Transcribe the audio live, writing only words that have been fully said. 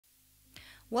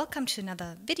Welcome to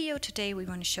another video. Today we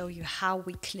want to show you how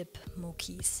we clip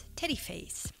Mokis Teddy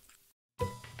Face.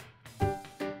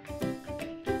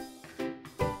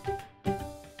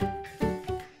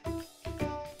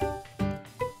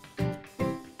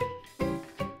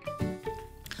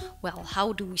 Well,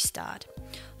 how do we start?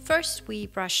 First, we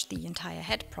brush the entire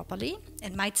head properly.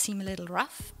 It might seem a little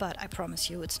rough, but I promise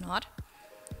you it's not.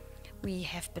 We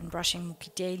have been brushing Moki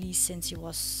daily since he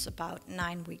was about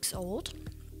 9 weeks old.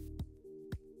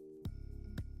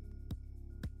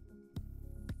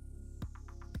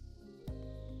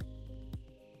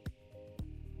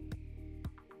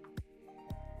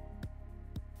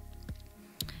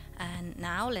 And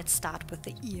now let's start with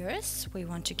the ears. We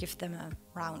want to give them a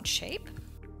round shape.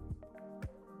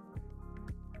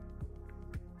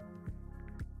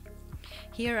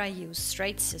 Here I use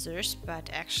straight scissors, but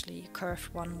actually a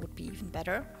curved one would be even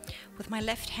better. With my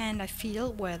left hand I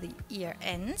feel where the ear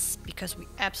ends, because we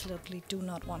absolutely do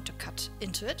not want to cut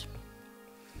into it.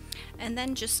 And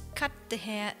then just cut the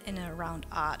hair in a round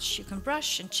arch. You can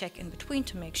brush and check in between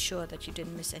to make sure that you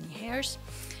didn't miss any hairs.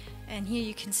 And here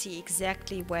you can see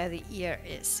exactly where the ear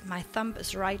is. My thumb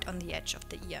is right on the edge of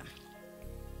the ear.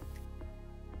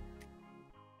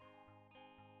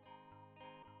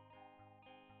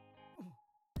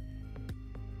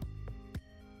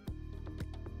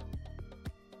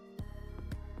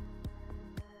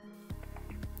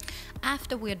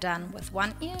 After we're done with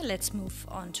one ear, let's move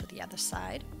on to the other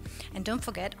side. And don't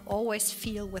forget, always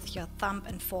feel with your thumb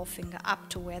and forefinger up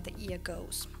to where the ear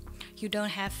goes. You don't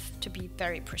have to be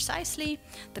very precisely.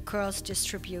 The curls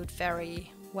distribute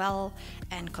very well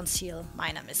and conceal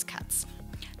minor miscuts.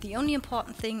 The only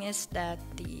important thing is that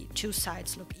the two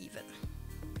sides look even.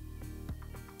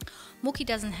 Moki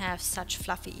doesn't have such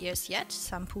fluffy ears yet.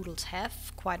 Some poodles have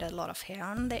quite a lot of hair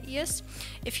on their ears.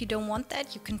 If you don't want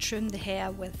that, you can trim the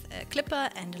hair with a clipper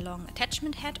and a long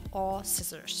attachment head or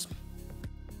scissors.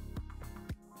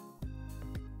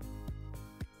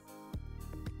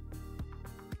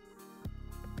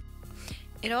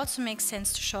 It also makes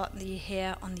sense to shorten the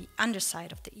hair on the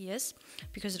underside of the ears,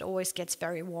 because it always gets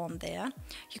very warm there.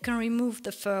 You can remove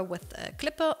the fur with a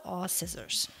clipper or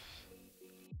scissors.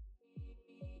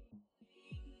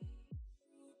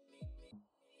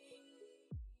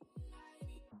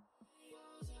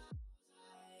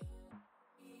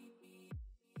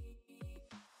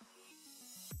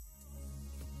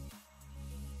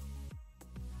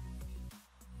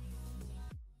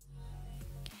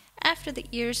 After the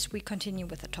ears, we continue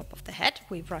with the top of the head.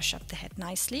 We brush up the head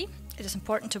nicely. It is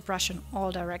important to brush in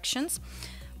all directions,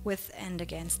 with and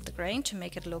against the grain, to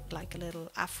make it look like a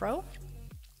little afro.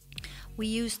 We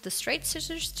use the straight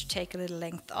scissors to take a little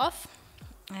length off.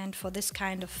 And for this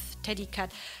kind of teddy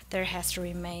cut, there has to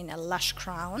remain a lush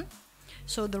crown.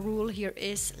 So the rule here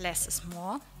is less is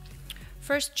more.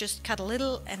 First, just cut a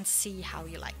little and see how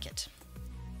you like it.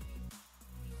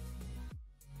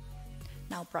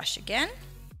 Now brush again.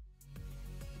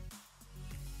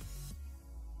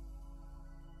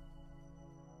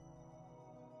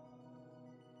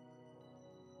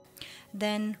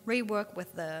 Then rework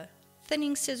with the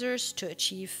thinning scissors to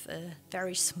achieve a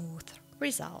very smooth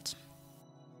result.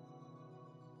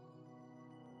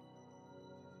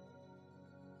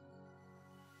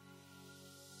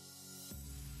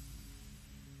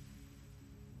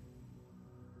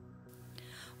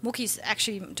 Moki is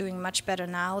actually doing much better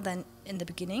now than in the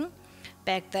beginning.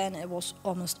 Back then it was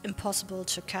almost impossible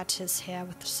to cut his hair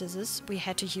with the scissors. We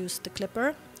had to use the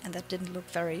clipper, and that didn't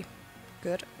look very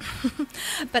good.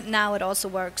 But now it also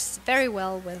works very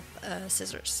well with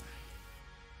scissors.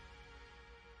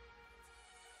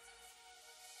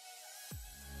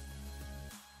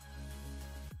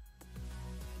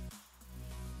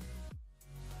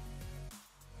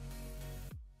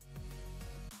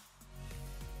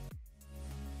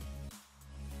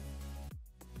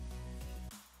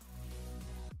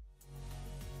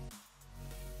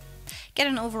 Get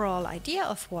an overall idea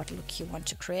of what look you want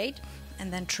to create,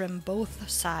 and then trim both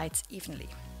sides evenly.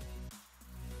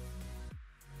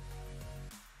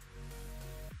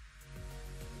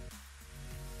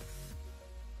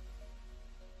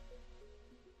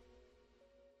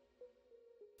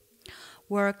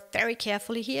 Work very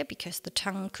carefully here, because the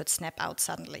tongue could snap out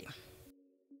suddenly.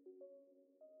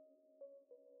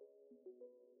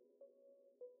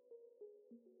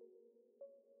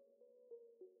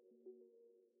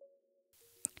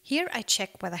 Here I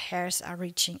check whether hairs are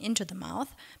reaching into the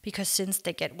mouth, because since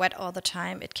they get wet all the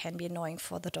time, it can be annoying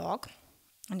for the dog,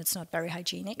 and it's not very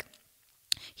hygienic.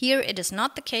 Here it is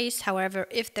not the case. However,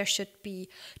 if there should be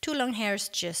too long hairs,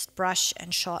 just brush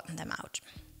and shorten them out.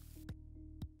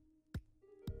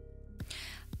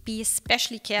 Be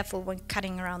especially careful when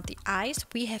cutting around the eyes.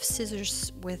 We have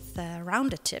scissors with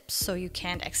rounded tips, so you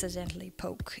can't accidentally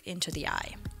poke into the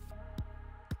eye.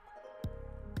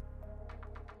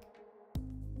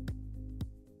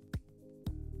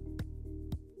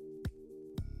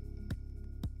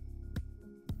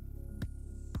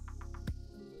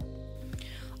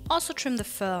 Also trim the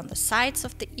fur on the sides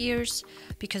of the ears,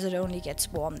 because it only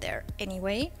gets warm there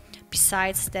anyway.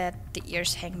 Besides that, the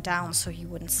ears hang down, so you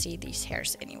wouldn't see these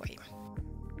hairs anyway.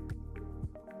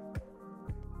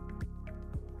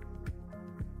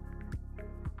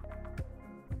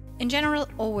 In general,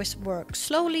 always work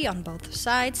slowly on both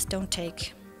sides. Don't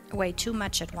take away too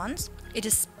much at once. It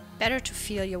is better to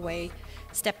feel your way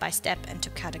step by step and to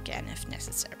cut again if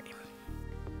necessary.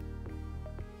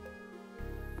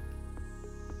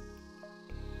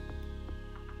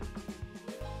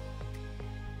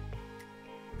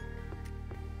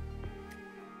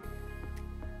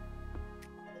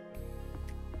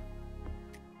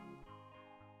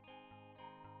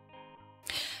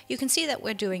 You can see that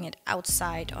we're doing it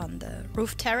outside on the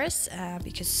roof terrace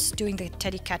because doing the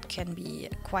teddy cut can be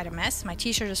quite a mess. My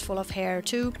t-shirt is full of hair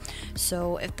too,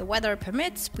 so if the weather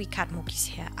permits, we cut Moki's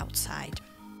hair outside.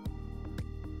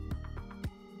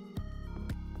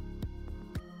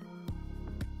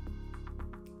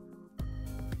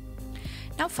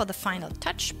 Now for the final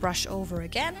touch, brush over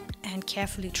again and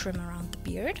carefully trim around the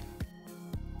beard.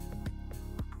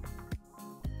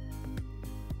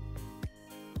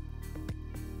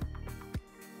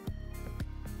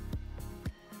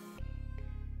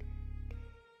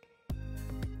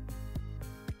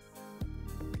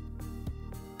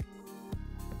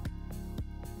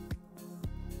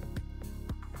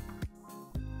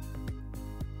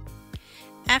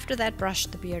 After that, brush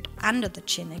the beard under the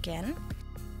chin again.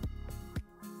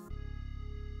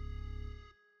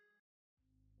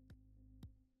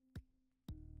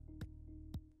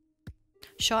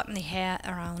 Shorten the hair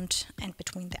around and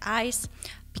between the eyes.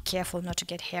 Be careful not to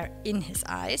get hair in his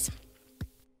eyes.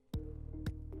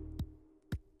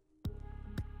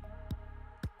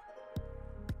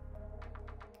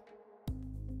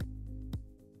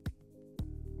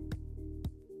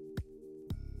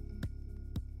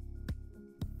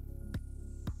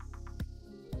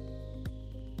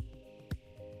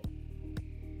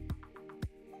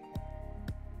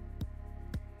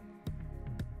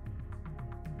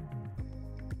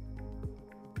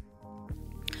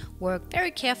 Work very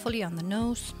carefully on the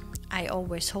nose. I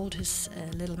always hold his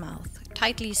little mouth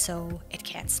tightly so it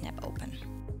can't snap open.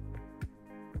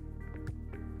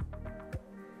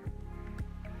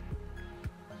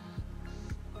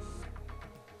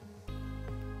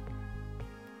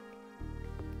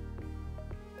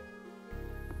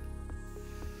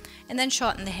 And then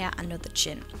shorten the hair under the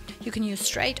chin. You can use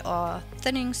straight or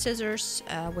thinning scissors,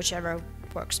 whichever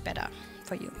works better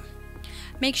for you.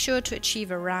 Make sure to achieve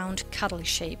a round, cuddly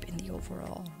shape in the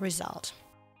overall result.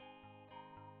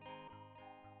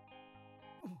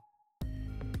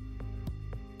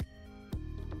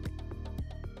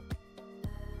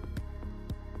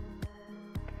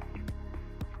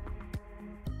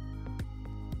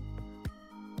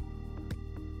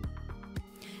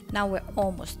 Now we're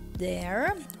almost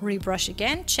there. Rebrush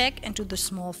again, check, and do the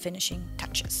small finishing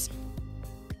touches.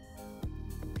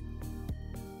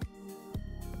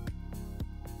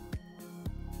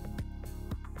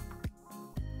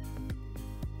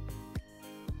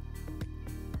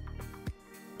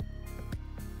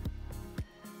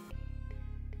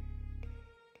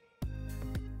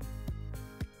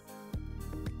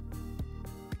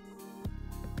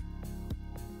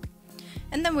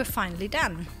 And then we're finally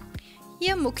done.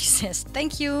 Here Moki says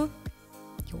thank you.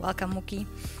 You're welcome, Moki.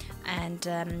 And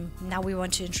now we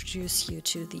want to introduce you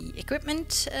to the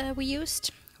equipment we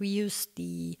used. We used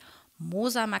the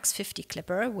Mosa Max 50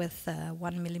 clipper with a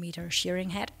 1mm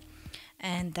shearing head.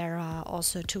 And there are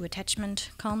also two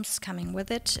attachment combs coming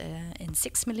with it in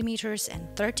 6mm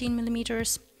and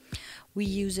 13mm. We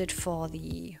use it for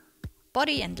the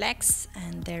body and legs,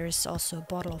 and there is also a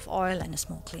bottle of oil and a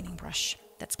small cleaning brush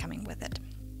that's coming with it.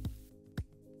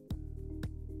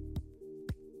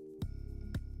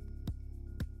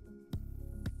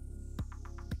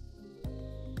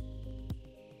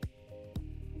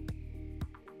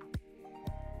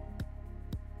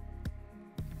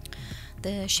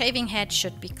 The shaving head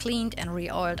should be cleaned and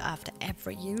re-oiled after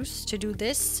every use. To do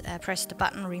this, press the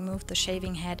button, remove the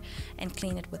shaving head and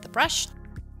clean it with the brush.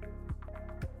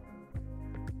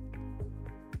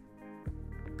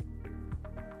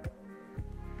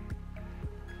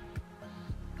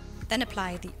 Then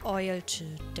apply the oil to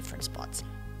different spots.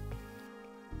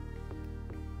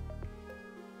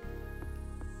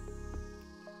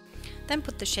 Then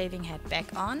put the shaving head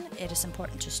back on. It is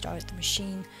important to start the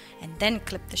machine and then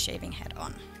clip the shaving head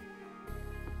on.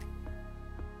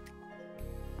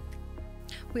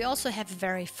 We also have a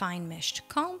very fine meshed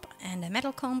comb and a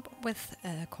metal comb with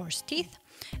coarse teeth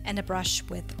and a brush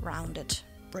with rounded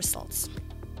bristles.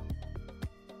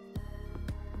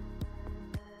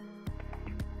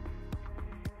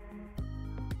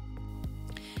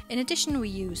 In addition, we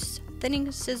use thinning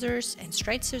scissors and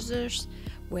straight scissors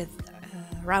with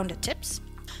rounded tips.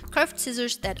 Curved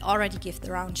scissors that already give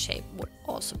the round shape would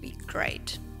also be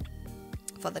great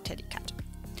for the teddy cat.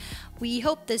 We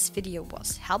hope this video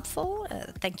was helpful.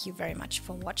 Thank you very much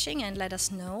for watching, and let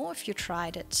us know if you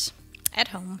tried it at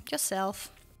home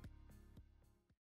yourself.